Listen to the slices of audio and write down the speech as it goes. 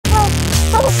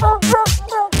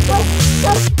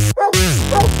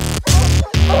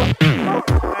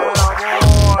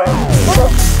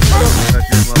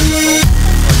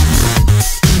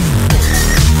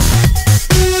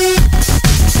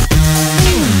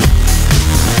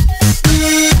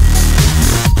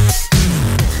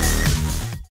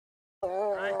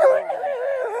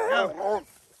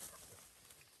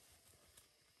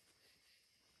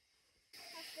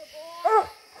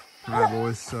Alright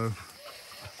boys, so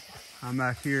I'm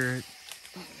back here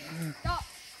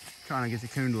trying to get the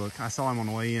coon to look. I saw him on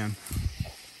the way in.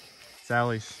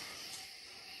 Sally's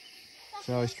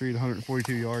Street,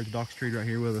 142 yards. Doc's Street right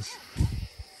here with us.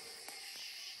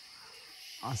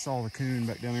 I saw the coon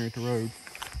back down there at the road.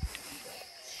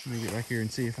 Let me get back here and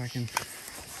see if I can.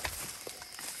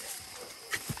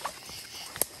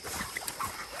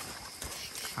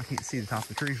 I can't see the top of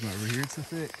the tree from over here. It's so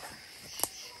thick.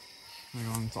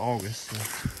 It's August, so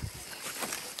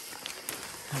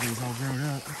everything's all grown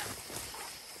up.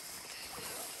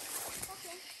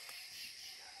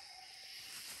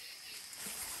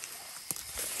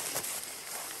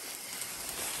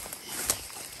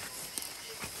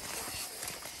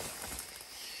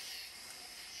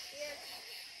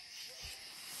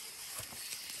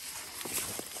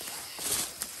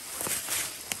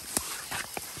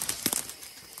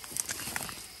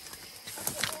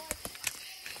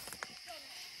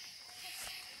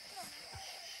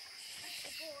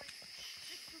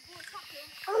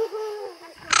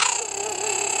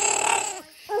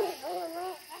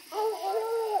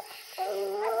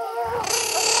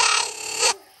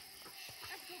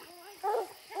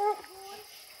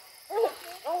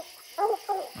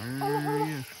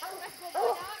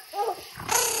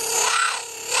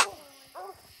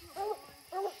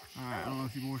 Alright, I don't know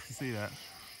if you boys can see that.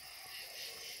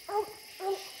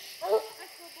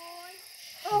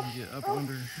 Let me get up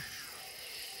under.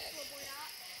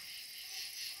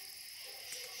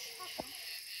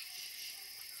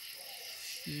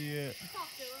 Yeah.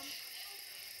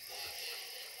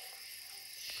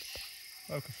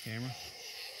 Focus camera.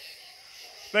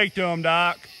 Speak to him,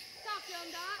 Doc. Talk to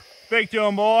him, Doc. Speak to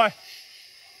him, boy.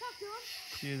 Talk to him.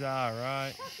 She's all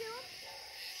right. Talk to him.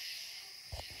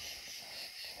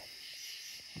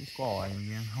 He's squalling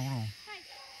again. Hold on. Hey,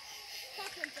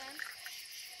 talk to him, son.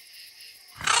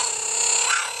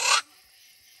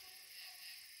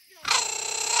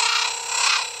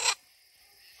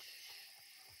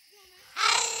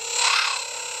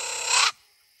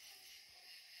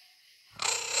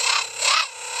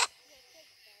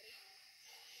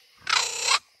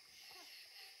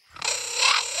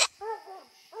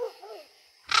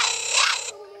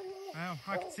 Well,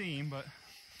 I can see him, but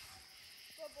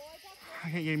I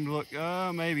can't get him to look.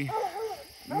 Maybe.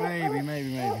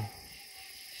 Maybe.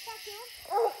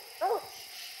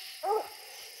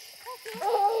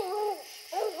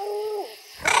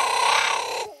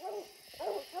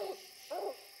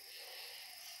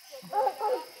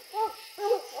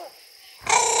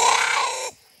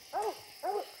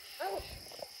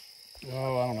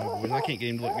 Oh, I don't know, boys. I can't get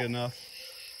him to look good enough.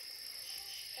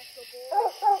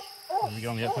 Let me get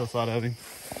on the uphill side of him.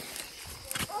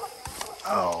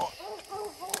 Oh.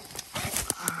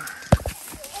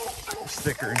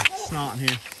 Sticker and snot in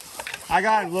here. I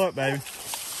got him to look, baby.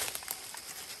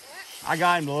 I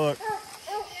got him to look.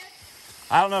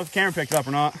 I don't know if the camera picked it up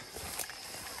or not.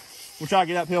 We'll try to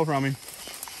get uphill from him.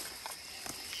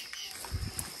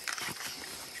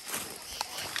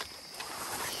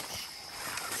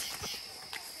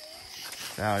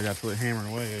 Sally's absolutely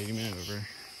hammering away any minute over there.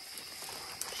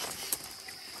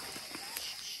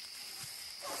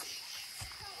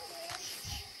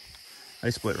 They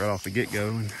split right off the get-go.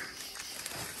 And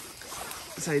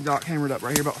say Doc hammered up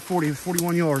right here about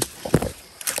 41 yards.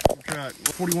 Truck,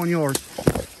 41 yards.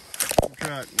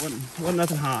 Truck, wasn't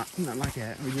nothing hot, nothing like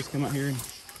that. We just come up here and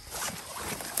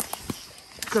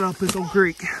cut off this old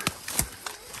creek.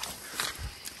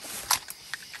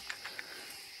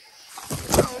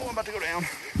 Oh, I'm about to go down.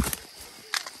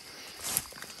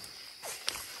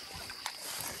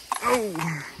 Oh,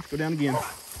 let's go down again.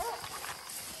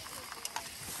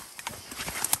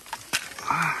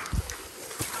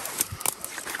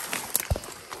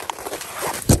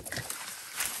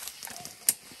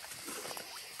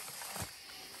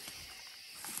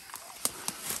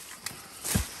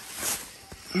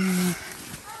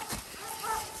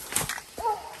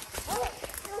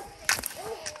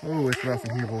 Oh, it's rough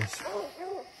in here, boys.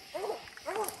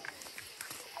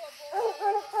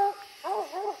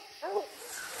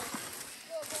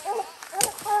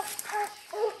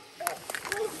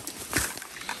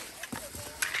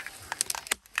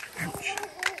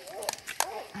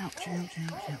 Ouch.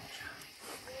 Ouch.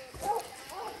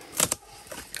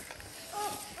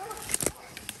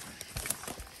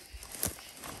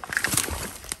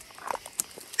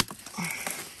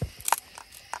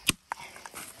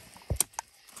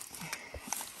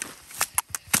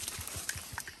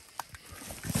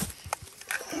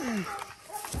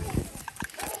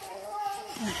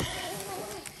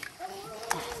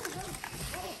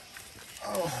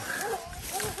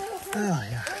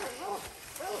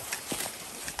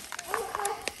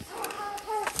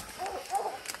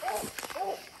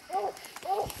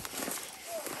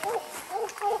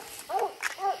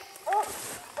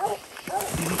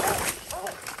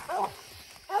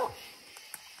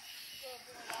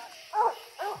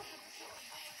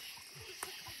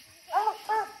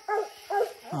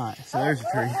 Alright, so there's a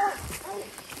tree.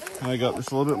 I got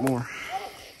just a little bit more.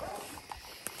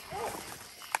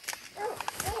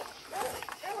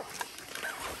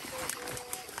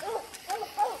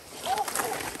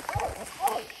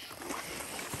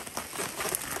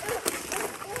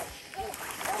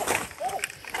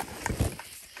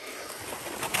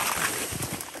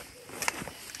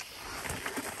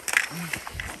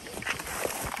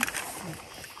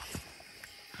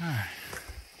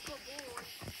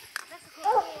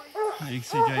 You can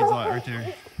see Jade's light right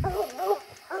there.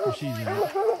 Where she's at.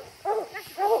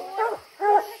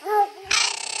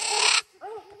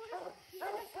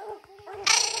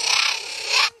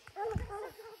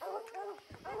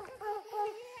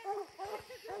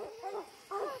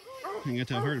 You can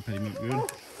tell her to pay me good.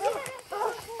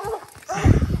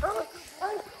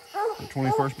 The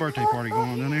 21st birthday party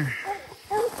going on down there.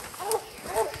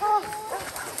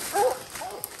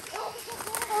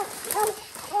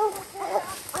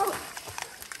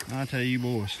 I tell you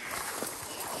boys,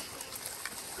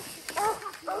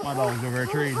 my dog's over there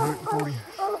treed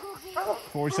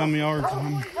 40 some yards.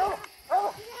 I'm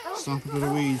stomping through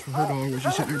the weeds for her dog, which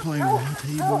she's sitting there playing with. I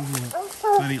tell you boys,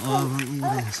 that ain't love, I don't know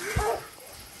what it is.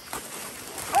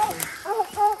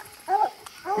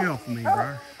 Get off of me,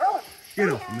 bro. Get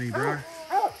off of me, bro.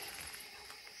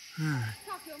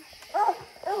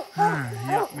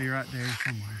 Yep, be right there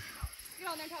somewhere. Get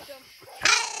on there and talk to him.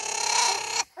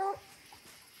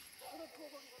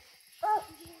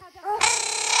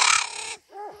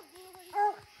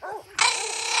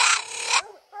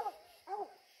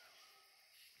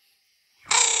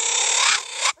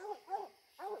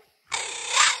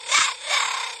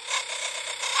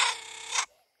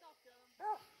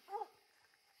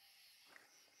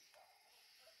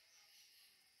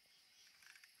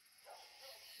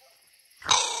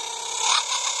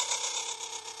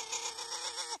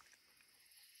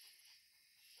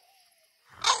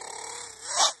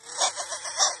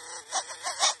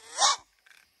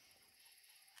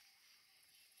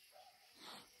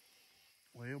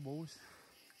 Well, boys.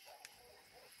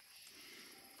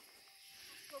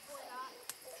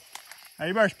 Hey,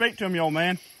 you better speak to him, you old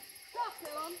man. Talk to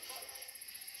him.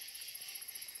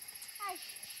 Hey,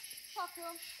 talk to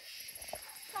him.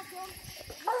 Talk to him.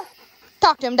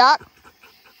 Talk to him, Doc.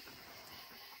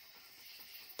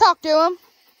 Talk to him.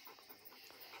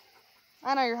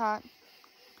 I know you're hot.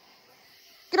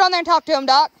 Get on there and talk to him,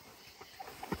 Doc.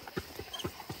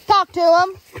 Talk to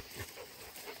him.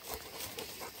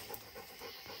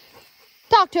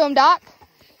 Talk to him, Doc.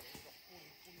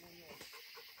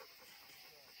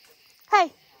 Hey,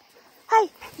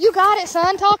 you got it,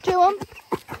 son. Talk to him.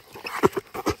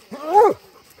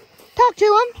 Talk to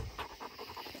him.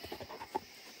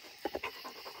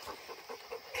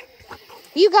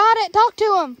 You got it. Talk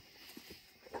to him.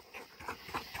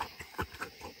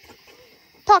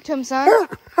 Talk to him, son.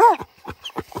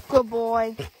 Good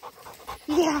boy.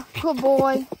 Yeah, good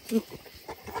boy.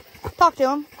 Talk to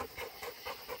him.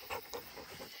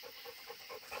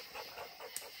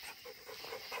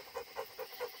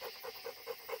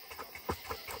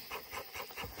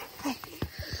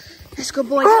 That's a good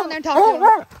boy. Go on there and talk to him.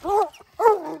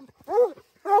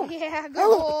 Yeah,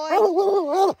 good boy.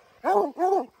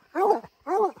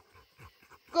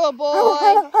 Good boy.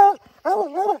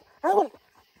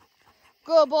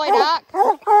 Good boy, Doc.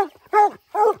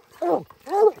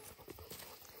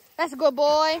 That's a good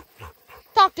boy.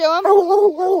 Talk to him.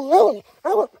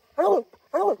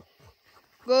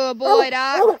 Good boy,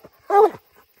 Doc.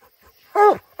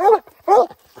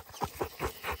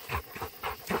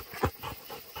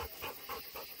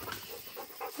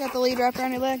 Got the lead wrapped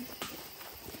around your leg.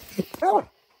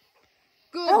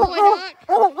 Good boy, Doc.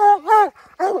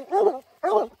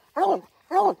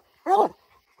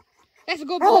 That's a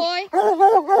good boy. Good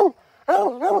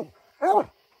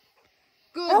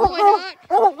boy, Doc.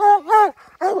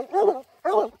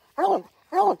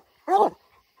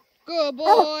 Good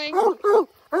boy.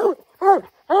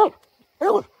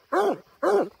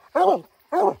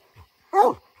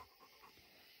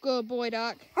 Good boy,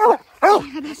 Doc.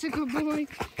 Yeah, that's a good boy.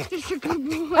 That's a good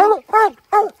boy.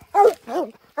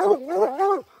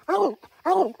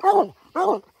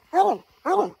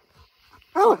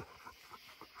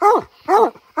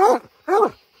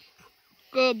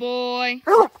 Good boy.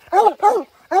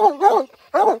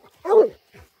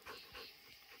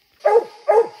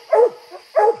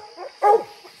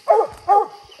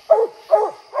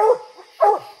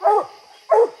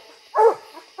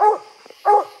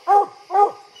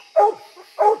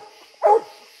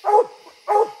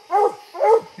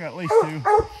 Got at least two.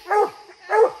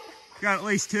 Got at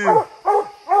least two.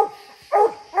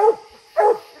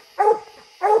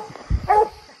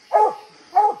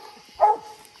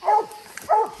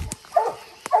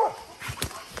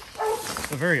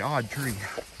 very odd tree.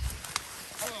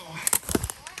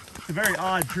 It's a very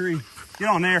odd tree. Get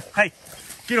on there. Hey,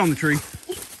 get on the tree.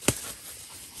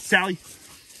 Sally.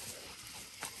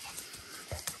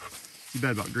 You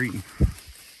bad about greeting.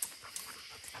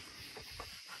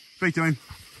 Speak to him.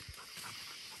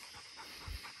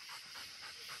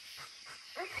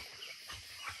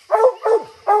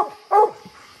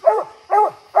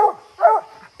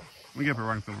 Let me get up here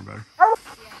running filmer better.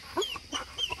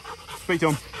 Speak to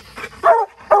him.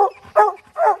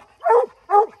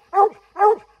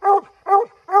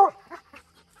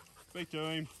 Speak to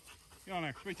him. Get on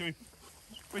there. Speak to him.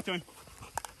 Speak to him.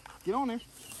 Get on there.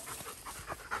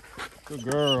 Good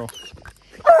girl.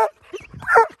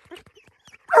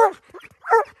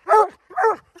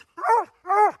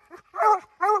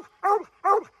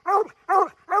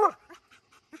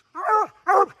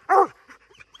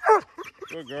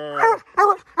 Good girl.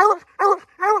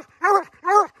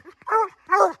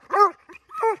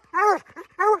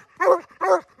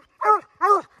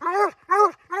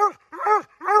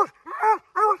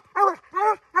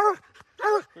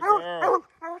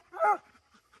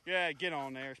 Yeah, get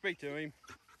on there. Speak to him.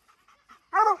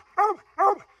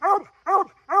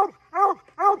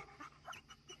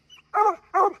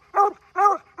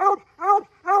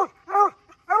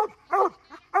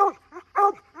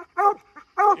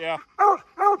 Yeah.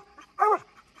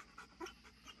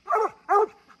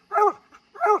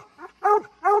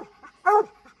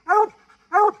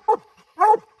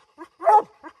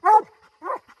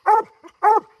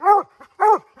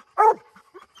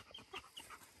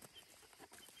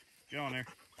 Get on there.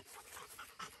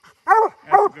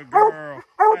 That's a good girl.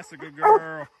 That's a good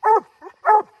girl.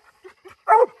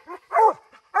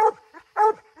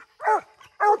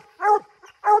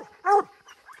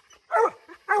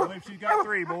 I believe she's got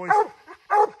 3, boys.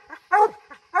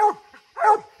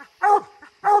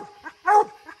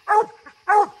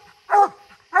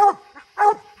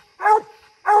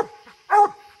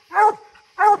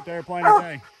 Right there playing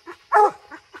today.